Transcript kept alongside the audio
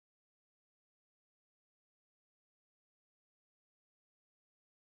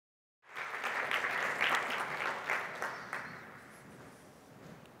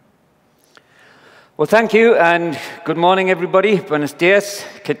Well, thank you, and good morning, everybody. Buenos dias,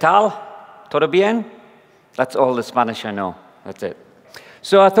 ¿qué tal? ¿Todo bien? That's all the Spanish I know. That's it.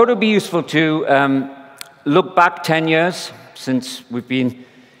 So I thought it would be useful to look back 10 years, since we've been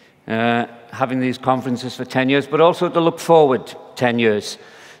having these conferences for 10 years, but also to look forward 10 years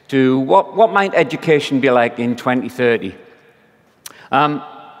to what might education be like in 2030.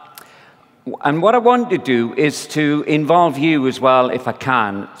 And what I want to do is to involve you as well, if I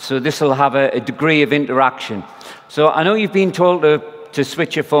can. So this will have a degree of interaction. So I know you've been told to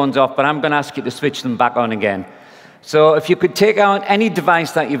switch your phones off, but I'm going to ask you to switch them back on again. So if you could take out any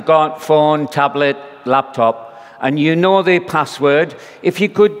device that you've got, phone, tablet, laptop, and you know the password, if you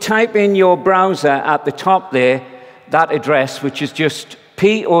could type in your browser at the top there, that address, which is just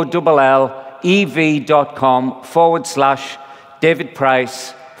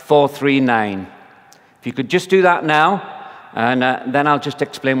POLLEV.com/DavidPrice439. If you could just do that now, and then I'll just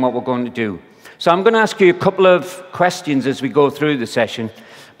explain what we're going to do. So I'm going to ask you a couple of questions as we go through the session,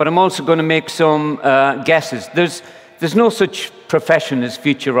 but I'm also going to make some guesses. There's no such profession as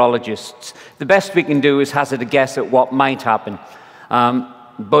futurologists. The best we can do is hazard a guess at what might happen.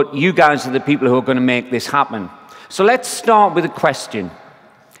 But you guys are the people who are going to make this happen. So let's start with a question.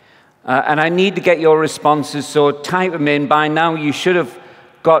 And I need to get your responses, so type them in. By now you should have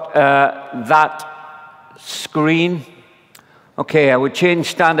got that screen. Okay, I would change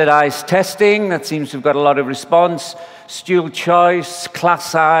standardized testing. That seems to have got a lot of response. Stool choice,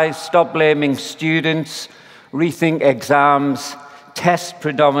 class size, stop blaming students, rethink exams, test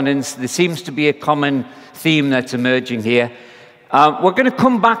predominance. There seems to be a common theme that's emerging here. We're going to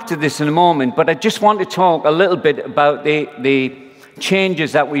come back to this in a moment, but I just want to talk a little bit about the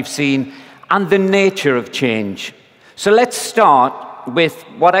changes that we've seen and the nature of change. So let's start with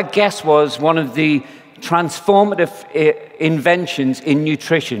what I guess was one of the transformative inventions in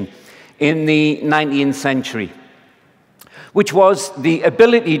nutrition in the 19th century, which was the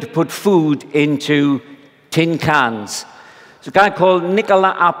ability to put food into tin cans. There's a guy called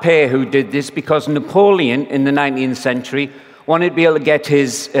Nicolas Appert who did this because Napoleon in the 19th century wanted to be able to get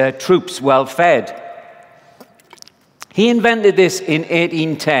his troops well fed. He invented this in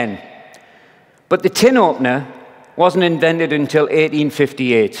 1810, but the tin opener wasn't invented until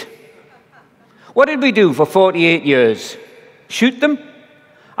 1858. What did we do for 48 years? Shoot them?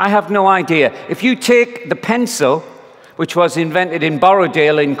 I have no idea. If you take the pencil, which was invented in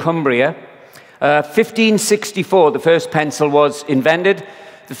Borrowdale in Cumbria, 1564, the first pencil was invented.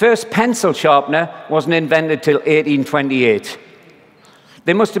 The first pencil sharpener wasn't invented till 1828.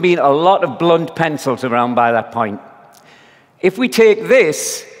 There must have been a lot of blunt pencils around by that point. If we take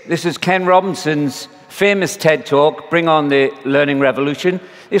this is Ken Robinson's famous TED Talk, Bring on the Learning Revolution.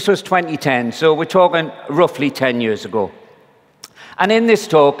 This was 2010, so we're talking roughly 10 years ago. And in this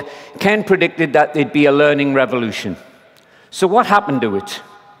talk, Ken predicted that there'd be a learning revolution. So what happened to it?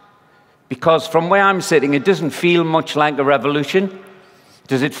 Because from where I'm sitting, it doesn't feel much like a revolution.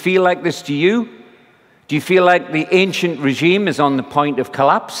 Does it feel like this to you? Do you feel like the ancient regime is on the point of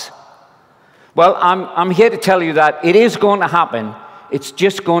collapse? Well, I'm here to tell you that it is going to happen. It's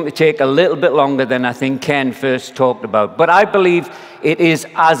just going to take a little bit longer than I think Ken first talked about. But I believe it is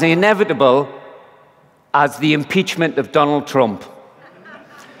as inevitable as the impeachment of Donald Trump.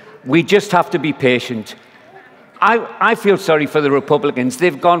 We just have to be patient. I feel sorry for the Republicans.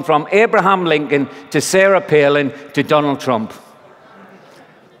 They've gone from Abraham Lincoln to Sarah Palin to Donald Trump.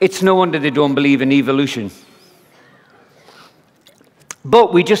 It's no wonder they don't believe in evolution.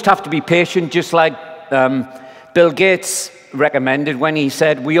 But we just have to be patient, just like Bill Gates recommended when he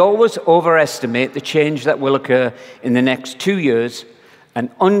said, we always overestimate the change that will occur in the next 2 years and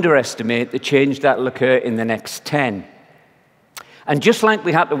underestimate the change that will occur in the next 10. And just like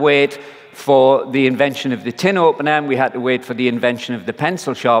we had to wait for the invention of the tin opener and we had to wait for the invention of the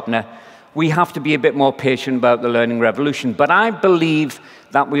pencil sharpener, we have to be a bit more patient about the learning revolution. But I believe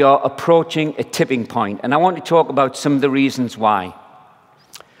that we are approaching a tipping point, and I want to talk about some of the reasons why.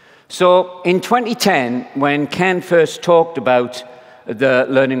 So in 2010, when Ken first talked about the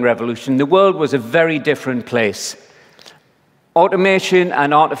learning revolution, the world was a very different place. Automation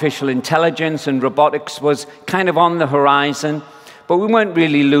and artificial intelligence and robotics was kind of on the horizon, but we weren't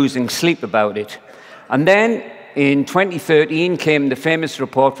really losing sleep about it. And then in 2013 came the famous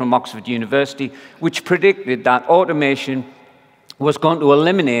report from Oxford University, which predicted that automation was going to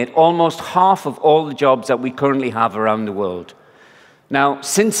eliminate almost half of all the jobs that we currently have around the world. Now,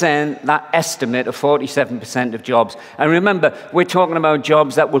 since then, that estimate of 47% of jobs, and remember, we're talking about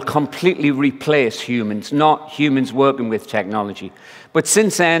jobs that will completely replace humans, not humans working with technology. But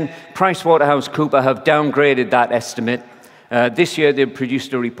since then, PricewaterhouseCoopers have downgraded that estimate This year they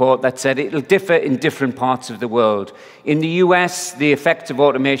produced a report that said it'll differ in different parts of the world. In the US, the effects of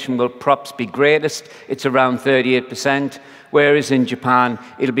automation will perhaps be greatest. It's around 38%, whereas in Japan,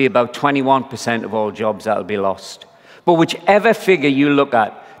 it'll be about 21% of all jobs that'll be lost. But whichever figure you look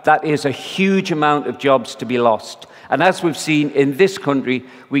at, that is a huge amount of jobs to be lost. And as we've seen in this country,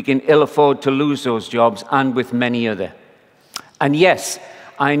 we can ill afford to lose those jobs, and with many other. And yes,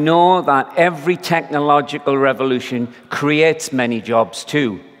 I know that every technological revolution creates many jobs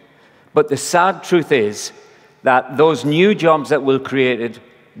too. But the sad truth is that those new jobs that will be created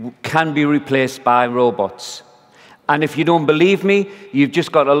can be replaced by robots. And if you don't believe me, you've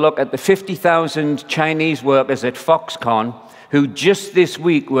just got to look at the 50,000 Chinese workers at Foxconn who just this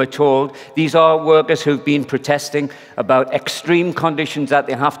week were told, these are workers who've been protesting about extreme conditions that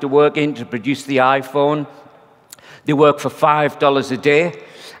they have to work in to produce the iPhone. They work for $5 a day,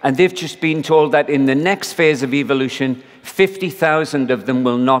 and they've just been told that in the next phase of evolution, 50,000 of them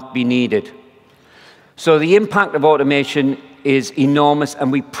will not be needed. So the impact of automation is enormous, and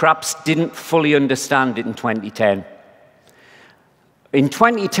we perhaps didn't fully understand it in 2010. In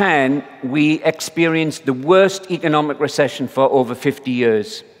 2010, we experienced the worst economic recession for over 50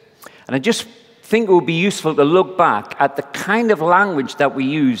 years. And I just think it would be useful to look back at the kind of language that we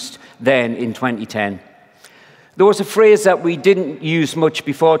used then in 2010. There was a phrase that we didn't use much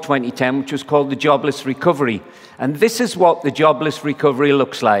before 2010, which was called the jobless recovery. And this is what the jobless recovery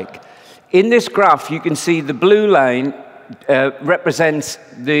looks like. In this graph, you can see the blue line represents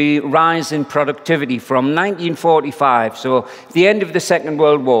the rise in productivity from 1945, so the end of the Second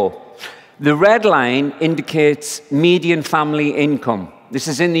World War. The red line indicates median family income. This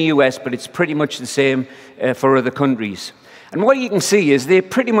is in the US, but it's pretty much the same for other countries. And what you can see is they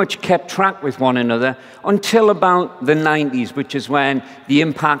pretty much kept track with one another until about the 90s, which is when the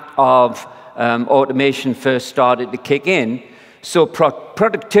impact of automation first started to kick in. So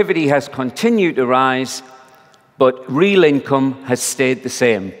productivity has continued to rise, but real income has stayed the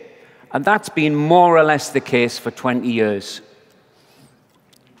same. And that's been more or less the case for 20 years.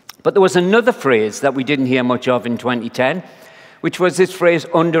 But there was another phrase that we didn't hear much of in 2010, which was this phrase,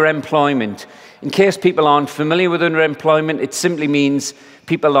 underemployment. In case people aren't familiar with underemployment, it simply means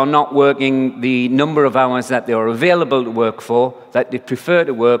people are not working the number of hours that they are available to work for, that they prefer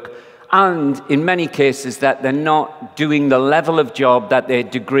to work, and in many cases that they're not doing the level of job that their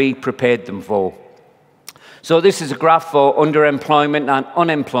degree prepared them for. So this is a graph for underemployment and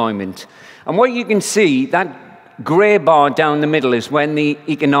unemployment. And what you can see, that gray bar down the middle is when the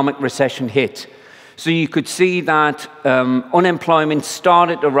economic recession hit. So you could see that unemployment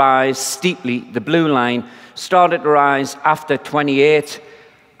started to rise steeply. The blue line started to rise after 28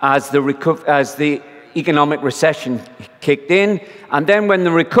 as the economic recession kicked in. And then when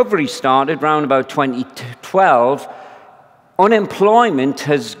the recovery started, around about 2012, unemployment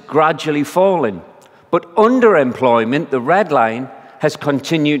has gradually fallen. But underemployment, the red line, has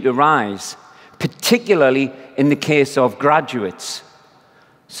continued to rise, particularly in the case of graduates.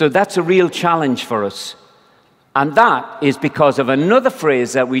 So that's a real challenge for us. And that is because of another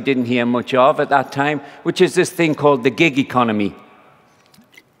phrase that we didn't hear much of at that time, which is this thing called the gig economy.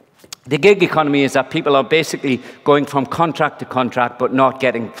 The gig economy is that people are basically going from contract to contract but not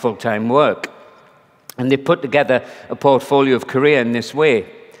getting full-time work. And they put together a portfolio of career in this way.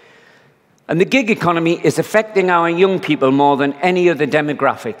 And the gig economy is affecting our young people more than any other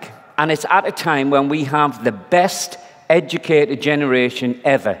demographic. And it's at a time when we have the best educated generation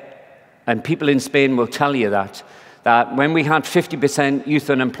ever. And people in Spain will tell you that when we had 50% youth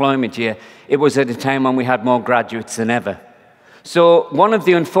unemployment here, it was at a time when we had more graduates than ever. So one of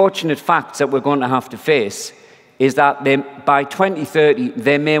the unfortunate facts that we're going to have to face is that by 2030,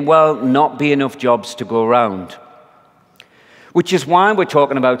 there may well not be enough jobs to go around. Which is why we're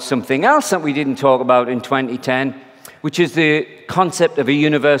talking about something else that we didn't talk about in 2010, which is the concept of a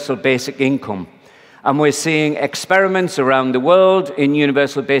universal basic income. And we're seeing experiments around the world in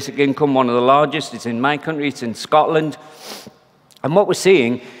universal basic income. One of the largest is in my country, it's in Scotland. And what we're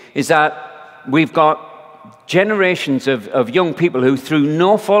seeing is that we've got generations of young people who, through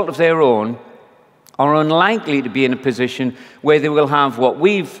no fault of their own, are unlikely to be in a position where they will have what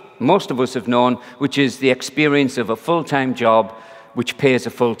most of us have known, which is the experience of a full-time job which pays a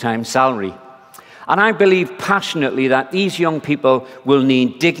full-time salary. And I believe passionately that these young people will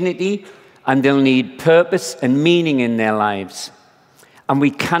need dignity and they'll need purpose and meaning in their lives. And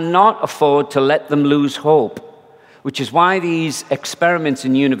we cannot afford to let them lose hope, which is why these experiments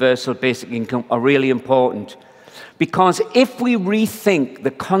in universal basic income are really important. Because if we rethink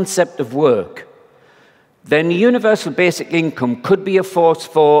the concept of work, then universal basic income could be a force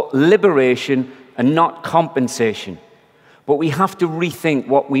for liberation and not compensation. but we have to rethink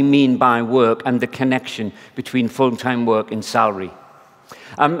what we mean by work and the connection between full-time work and salary.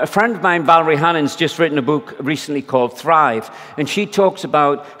 A friend of mine, Valerie Hannon's, just written a book recently called Thrive, and she talks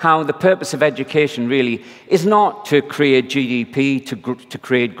about how the purpose of education really is not to create GDP, to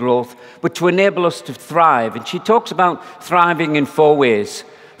create growth, but to enable us to thrive. And she talks about thriving in 4 ways.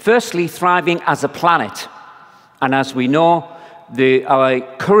 Firstly, thriving as a planet. And as we know, our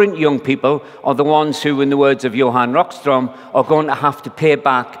current young people are the ones who, in the words of Johan Rockström, are going to have to pay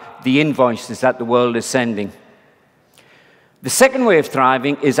back the invoices that the world is sending. The second way of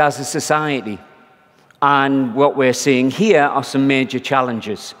thriving is as a society. And what we're seeing here are some major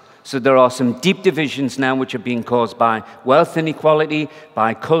challenges. So there are some deep divisions now which are being caused by wealth inequality,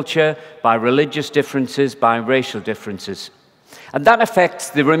 by culture, by religious differences, by racial differences. And that affects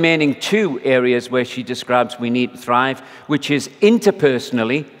the remaining 2 areas where she describes we need to thrive, which is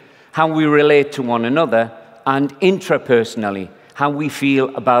interpersonally, how we relate to one another, and intrapersonally, how we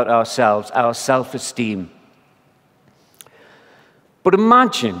feel about ourselves, our self-esteem. But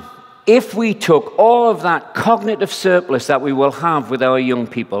imagine if we took all of that cognitive surplus that we will have with our young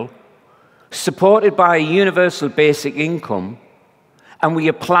people, supported by a universal basic income, and we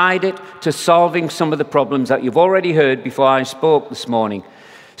applied it to solving some of the problems that you've already heard before I spoke this morning.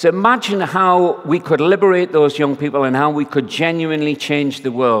 So imagine how we could liberate those young people and how we could genuinely change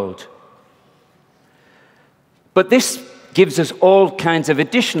the world. But this gives us all kinds of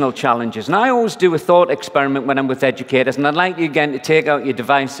additional challenges. And I always do a thought experiment when I'm with educators, and I'd like you again to take out your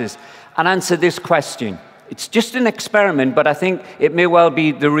devices and answer this question. It's just an experiment, but I think it may well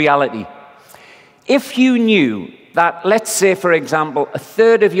be the reality. If you knew that, let's say, for example,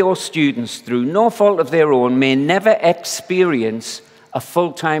 1/3 of your students, through no fault of their own, may never experience a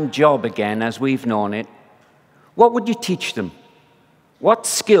full-time job again as we've known it, what would you teach them? What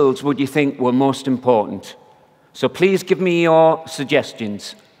skills would you think were most important? So please give me your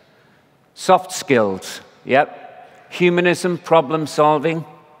suggestions. Soft skills, yep. Humanism, problem solving,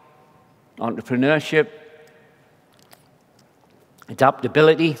 entrepreneurship,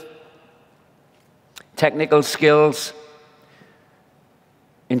 adaptability, technical skills,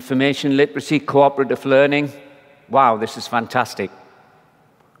 information literacy, cooperative learning. Wow, this is fantastic.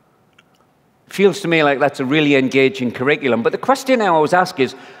 Feels to me like that's a really engaging curriculum. But the question I always ask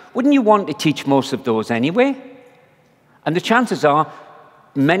is, wouldn't you want to teach most of those anyway? And the chances are,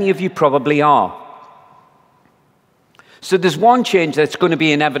 many of you probably are. So there's one change that's going to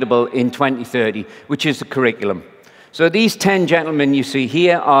be inevitable in 2030, which is the curriculum. So these 10 gentlemen you see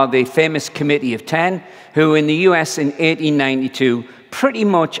here are the famous Committee of 10, who in the US in 1892 pretty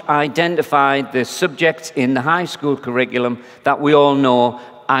much identified the subjects in the high school curriculum that we all know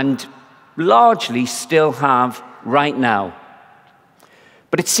and largely still have right now.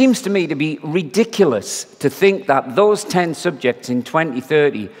 But it seems to me to be ridiculous to think that those 10 subjects in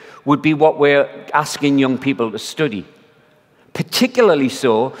 2030 would be what we're asking young people to study. Particularly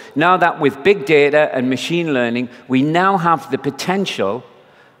so now that with big data and machine learning, we now have the potential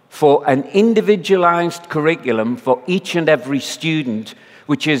for an individualized curriculum for each and every student,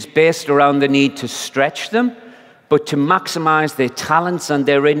 which is based around the need to stretch them, but to maximize their talents and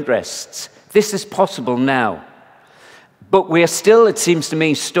their interests. This is possible now. But we're still, it seems to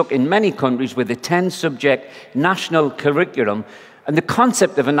me, stuck in many countries with a 10-subject national curriculum, and the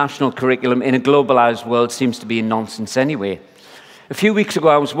concept of a national curriculum in a globalized world seems to be nonsense anyway. A few weeks ago,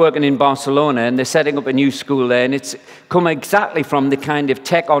 I was working in Barcelona, and they're setting up a new school there, and it's come exactly from the kind of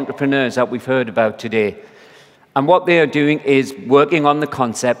tech entrepreneurs that we've heard about today. And what they are doing is working on the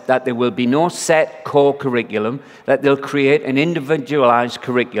concept that there will be no set core curriculum, that they'll create an individualized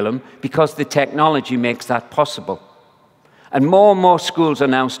curriculum because the technology makes that possible. And more schools are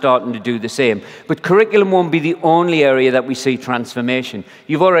now starting to do the same. But curriculum won't be the only area that we see transformation.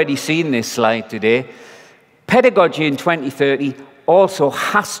 You've already seen this slide today. Pedagogy in 2030 also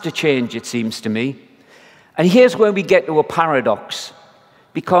has to change, it seems to me. And here's where we get to a paradox.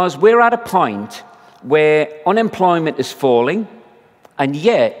 Because we're at a point where unemployment is falling, and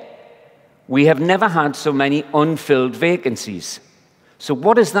yet we have never had so many unfilled vacancies. So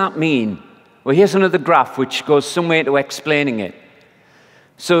what does that mean? Well, here's another graph which goes some way to explaining it.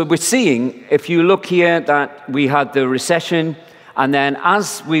 So we're seeing, if you look here, that we had the recession, and then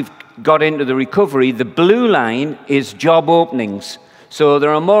as we've got into the recovery, the blue line is job openings. So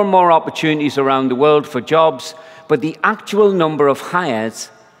there are more and more opportunities around the world for jobs, but the actual number of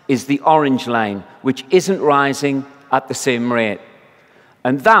hires is the orange line, which isn't rising at the same rate.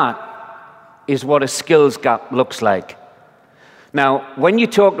 And that is what a skills gap looks like. Now, when you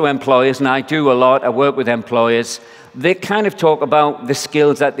talk to employers, and I do a lot, I work with employers, they kind of talk about the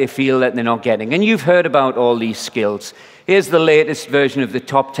skills that they feel that they're not getting. And you've heard about all these skills. Here's the latest version of the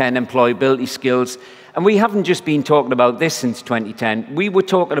top 10 employability skills. And we haven't just been talking about this since 2010. We were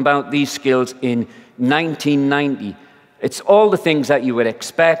talking about these skills in 1990. It's all the things that you would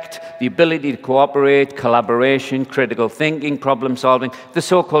expect: the ability to cooperate, collaboration, critical thinking, problem solving, the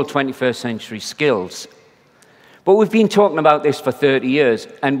so-called 21st century skills. But we've been talking about this for 30 years,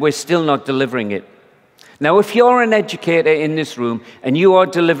 and we're still not delivering it. Now, if you're an educator in this room and you are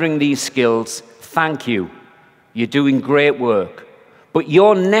delivering these skills, thank you. You're doing great work. But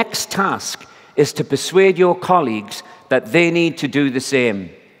your next task is to persuade your colleagues that they need to do the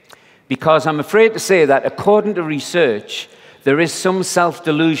same. Because I'm afraid to say that, according to research, there is some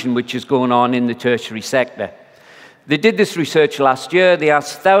self-delusion which is going on in the tertiary sector. They did this research last year. They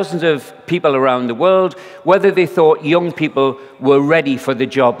asked thousands of people around the world whether they thought young people were ready for the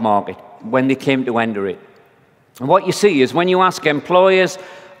job market when they came to enter it. And what you see is when you ask employers,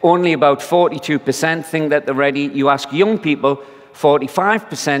 only about 42% think that they're ready. You ask young people,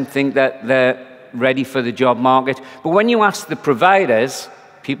 45% think that they're ready for the job market. But when you ask the providers,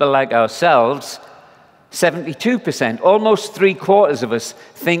 people like ourselves, 72%, almost 3/4 of us,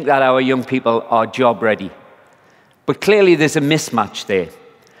 think that our young people are job ready. But clearly there's a mismatch there.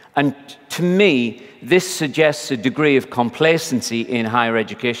 And to me, this suggests a degree of complacency in higher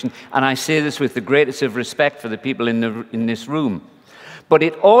education, and I say this with the greatest of respect for the people in this room. But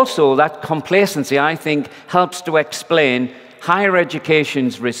it also, that complacency, I think, helps to explain higher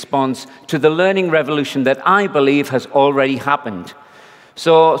education's response to the learning revolution that I believe has already happened.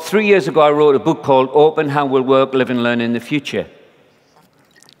 So 3 years ago, I wrote a book called Open: How We'll Work, Live and Learn in the Future.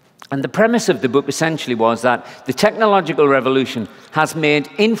 And the premise of the book essentially was that the technological revolution has made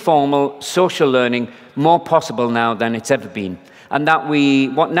informal social learning more possible now than it's ever been. And that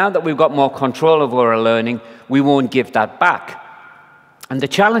now that we've got more control over our learning, we won't give that back. And the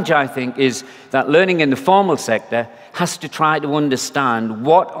challenge, I think, is that learning in the formal sector has to try to understand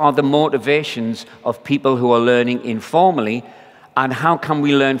what are the motivations of people who are learning informally, and how can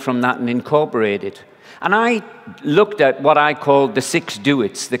we learn from that and incorporate it. And I looked at what I called the 6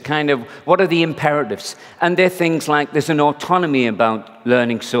 do-its, the kind of, what are the imperatives? And they're things like there's an autonomy about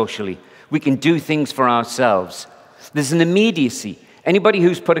learning socially. We can do things for ourselves. There's an immediacy. Anybody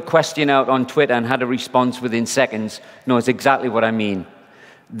who's put a question out on Twitter and had a response within seconds knows exactly what I mean.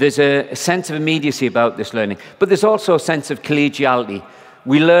 There's a sense of immediacy about this learning. But there's also a sense of collegiality.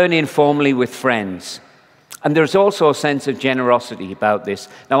 We learn informally with friends. And there's also a sense of generosity about this.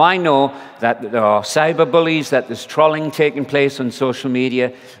 Now, I know that there are cyberbullies, that there's trolling taking place on social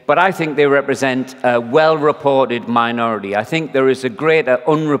media, but I think they represent a well-reported minority. I think there is a greater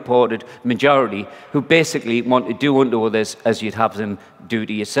unreported majority who basically want to do unto others as you'd have them do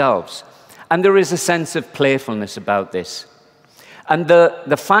to yourselves. And there is a sense of playfulness about this. And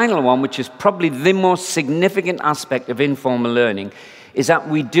the final one, which is probably the most significant aspect of informal learning, is that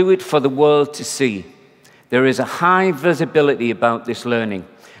we do it for the world to see. There is a high visibility about this learning.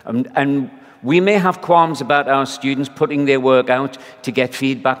 And we may have qualms about our students putting their work out to get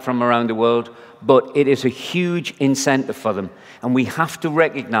feedback from around the world, but it is a huge incentive for them. And we have to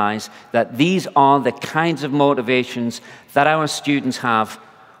recognize that these are the kinds of motivations that our students have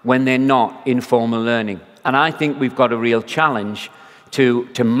when they're not in formal learning. And I think we've got a real challenge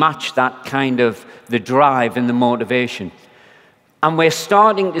to match that kind of the drive and the motivation. And we're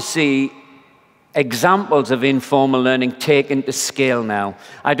starting to see examples of informal learning taken to scale now.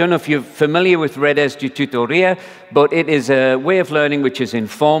 I don't know if you're familiar with redes de tutoria, but it is a way of learning which is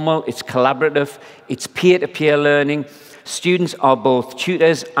informal, it's collaborative, it's peer-to-peer learning. Students are both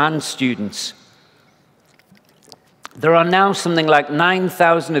tutors and students. There are now something like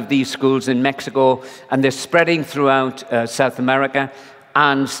 9,000 of these schools in Mexico, and they're spreading throughout South America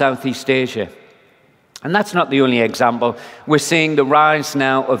and Southeast Asia. And that's not the only example. We're seeing the rise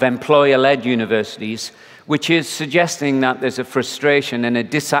now of employer-led universities, which is suggesting that there's a frustration and a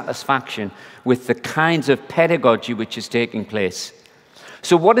dissatisfaction with the kinds of pedagogy which is taking place.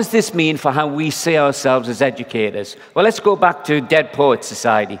 So what does this mean for how we see ourselves as educators? Well, let's go back to Dead Poets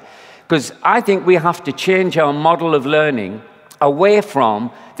Society, because I think we have to change our model of learning away from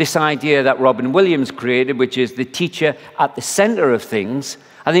this idea that Robin Williams created, which is the teacher at the center of things.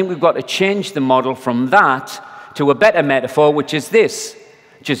 I think we've got to change the model from that to a better metaphor, which is this,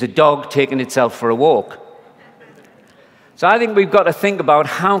 which is a dog taking itself for a walk. So I think we've got to think about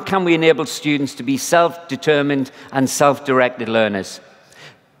how can we enable students to be self-determined and self-directed learners.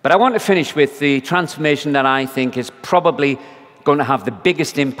 But I want to finish with the transformation that I think is probably going to have the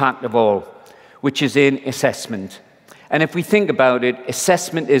biggest impact of all, which is in assessment. And if we think about it,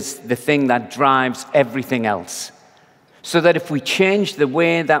 assessment is the thing that drives everything else. So that if we change the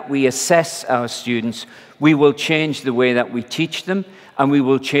way that we assess our students, we will change the way that we teach them, and we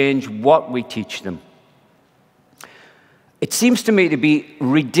will change what we teach them. It seems to me to be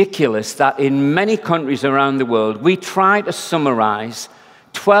ridiculous that in many countries around the world, we try to summarize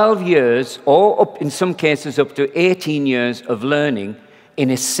 12 years, or in some cases up to 18 years of learning in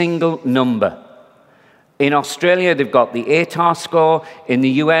a single number. In Australia, they've got the ATAR score. In the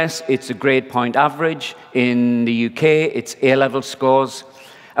US, it's a grade point average. In the UK, it's A-level scores.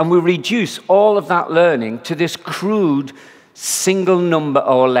 And we reduce all of that learning to this crude single number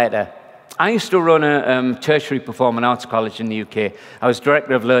or letter. I used to run a tertiary performing arts college in the UK. I was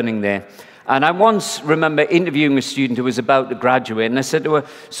director of learning there. And I once remember interviewing a student who was about to graduate, and I said to her,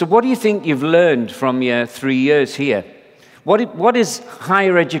 "So what do you think you've learned from your 3 years here? What is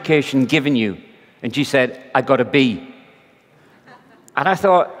higher education given you?" And she said, "I got a B." And I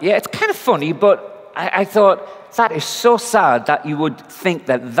thought, yeah, it's kind of funny, but I thought, that is so sad that you would think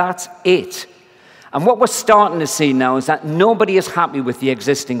that that's it. And what we're starting to see now is that nobody is happy with the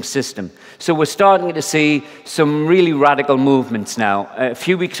existing system. So we're starting to see some really radical movements now. A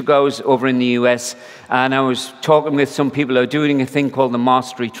few weeks ago, I was over in the US, and I was talking with some people who are doing a thing called the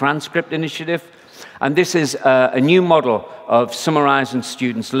Mastery Transcript Initiative. And this is a new model of summarizing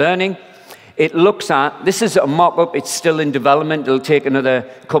students' learning. It looks at, this is a mock-up, it's still in development, it'll take another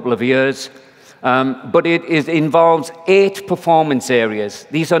couple of years. But it involves 8 performance areas.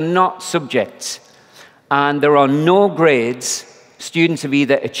 These are not subjects. And there are no grades. Students have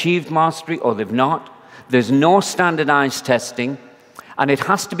either achieved mastery or they've not. There's no standardized testing. And it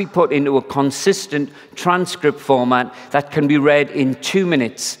has to be put into a consistent transcript format that can be read in 2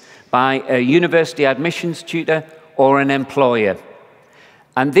 minutes by a university admissions tutor or an employer.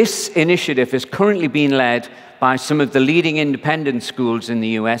 And this initiative is currently being led by some of the leading independent schools in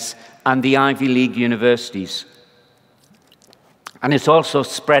the US and the Ivy League universities. And it's also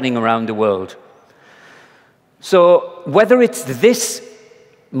spreading around the world. So whether it's this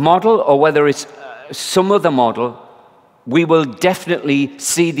model or whether it's some other model, we will definitely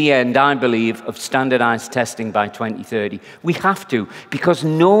see the end, I believe, of standardized testing by 2030. We have to, because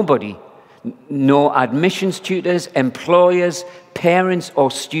nobody, no admissions tutors, employers, parents, or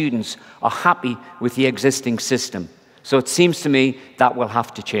students are happy with the existing system. So it seems to me that will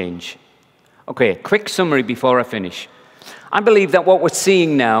have to change. Okay, quick summary before I finish. I believe that what we're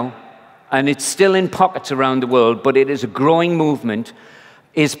seeing now, and it's still in pockets around the world, but it is a growing movement,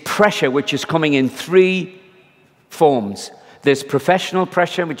 is pressure which is coming in 3 forms. There's professional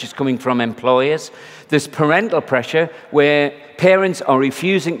pressure, which is coming from employers. There's parental pressure, where parents are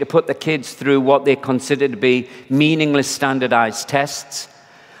refusing to put the kids through what they consider to be meaningless standardized tests.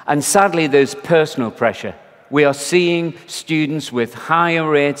 And sadly, there's personal pressure. We are seeing students with higher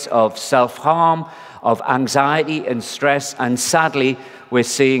rates of self-harm, of anxiety and stress, and sadly, we're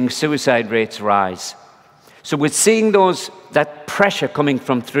seeing suicide rates rise. So we're seeing that pressure coming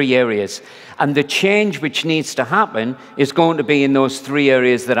from 3 areas. And the change which needs to happen is going to be in those 3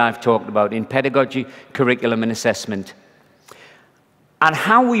 areas that I've talked about, in pedagogy, curriculum, and assessment. And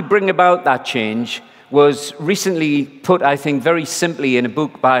how we bring about that change was recently put, I think, very simply in a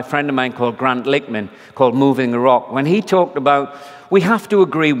book by a friend of mine called Grant Lichtman, called Moving the Rock, when he talked about, we have to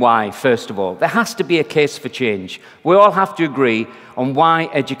agree why, first of all. There has to be a case for change. We all have to agree on why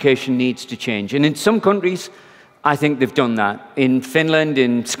education needs to change. And in some countries, I think they've done that. In Finland,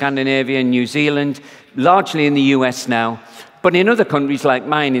 in Scandinavia, in New Zealand, largely in the US now. But in other countries like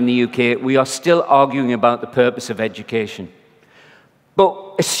mine in the UK, we are still arguing about the purpose of education.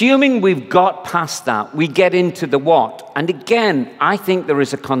 But assuming we've got past that, we get into the what. And again, I think there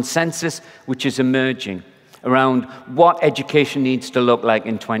is a consensus which is emerging around what education needs to look like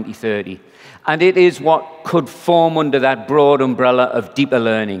in 2030. And it is what could form under that broad umbrella of deeper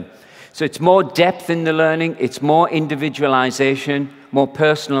learning. So it's more depth in the learning, it's more individualization, more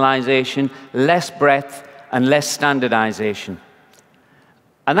personalization, less breadth, and less standardization.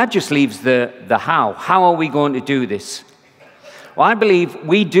 And that just leaves the how. How are we going to do this? Well, I believe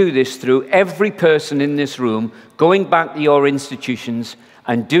we do this through every person in this room going back to your institutions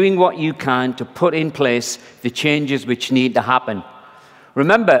and doing what you can to put in place the changes which need to happen.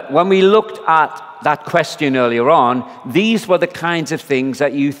 Remember, when we looked at that question earlier on, these were the kinds of things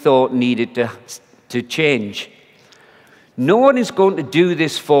that you thought needed to change. No one is going to do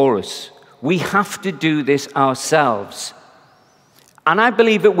this for us. We have to do this ourselves. And I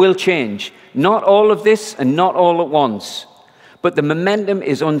believe it will change. Not all of this and not all at once. But the momentum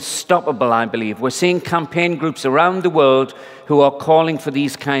is unstoppable, I believe. We're seeing campaign groups around the world who are calling for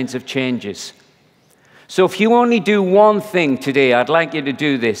these kinds of changes. So if you only do one thing today, I'd like you to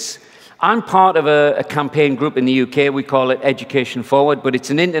do this. I'm part of a campaign group in the UK. We call it Education Forward, but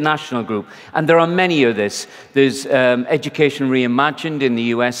it's an international group. And there are many of this. There's Education Reimagined in the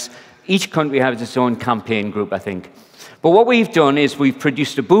US. Each country has its own campaign group, I think. But what we've done is we've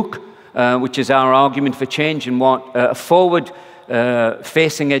produced a book, which is our argument for change and what a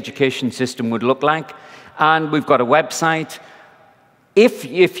forward-facing education system would look like. And we've got a website.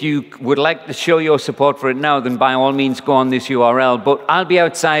 If you would like to show your support for it now, then by all means go on this URL. But I'll be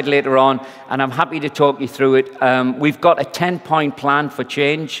outside later on, and I'm happy to talk you through it. We've got a 10-point plan for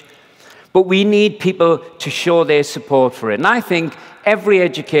change, but we need people to show their support for it. And I think every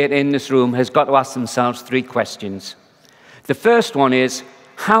educator in this room has got to ask themselves 3 questions. The first one is,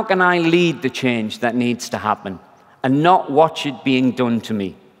 how can I lead the change that needs to happen and not watch it being done to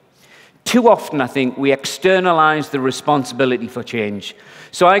me? Too often, I think, we externalize the responsibility for change.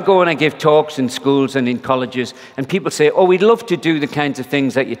 So I go and I give talks in schools and in colleges, and people say, oh, we'd love to do the kinds of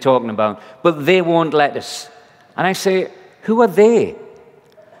things that you're talking about, but they won't let us. And I say, who are they?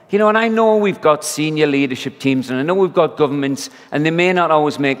 You know, and I know we've got senior leadership teams, and I know we've got governments, and they may not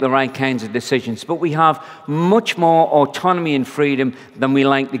always make the right kinds of decisions, but we have much more autonomy and freedom than we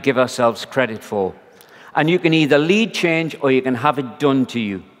like to give ourselves credit for. And you can either lead change or you can have it done to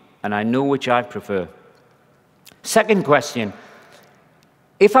you. And I know which I prefer. Second question,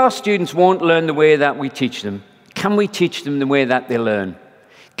 if our students won't learn the way that we teach them, can we teach them the way that they learn?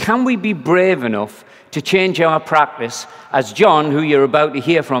 Can we be brave enough to change our practice, as John, who you're about to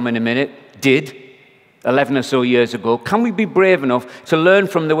hear from in a minute, did 11 or so years ago? Can we be brave enough to learn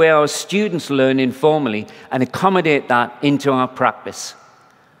from the way our students learn informally and accommodate that into our practice?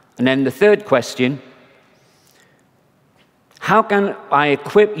 And then the third question, how can I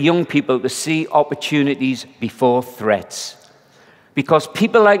equip young people to see opportunities before threats? Because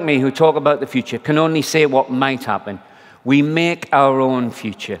people like me who talk about the future can only say what might happen. We make our own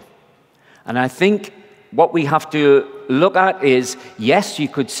future. And I think what we have to look at is, yes, you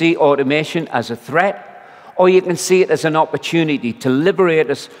could see automation as a threat, or you can see it as an opportunity to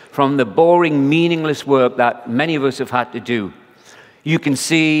liberate us from the boring, meaningless work that many of us have had to do. You can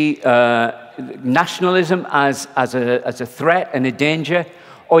see nationalism as a threat and a danger,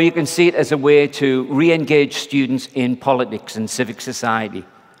 or you can see it as a way to re-engage students in politics and civic society.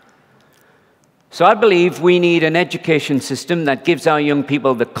 So I believe we need an education system that gives our young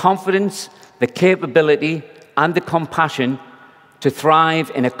people the confidence, the capability, and the compassion to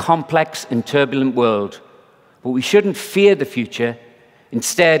thrive in a complex and turbulent world. But we shouldn't fear the future.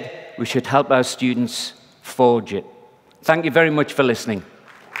 Instead, we should help our students forge it. Thank you very much for listening.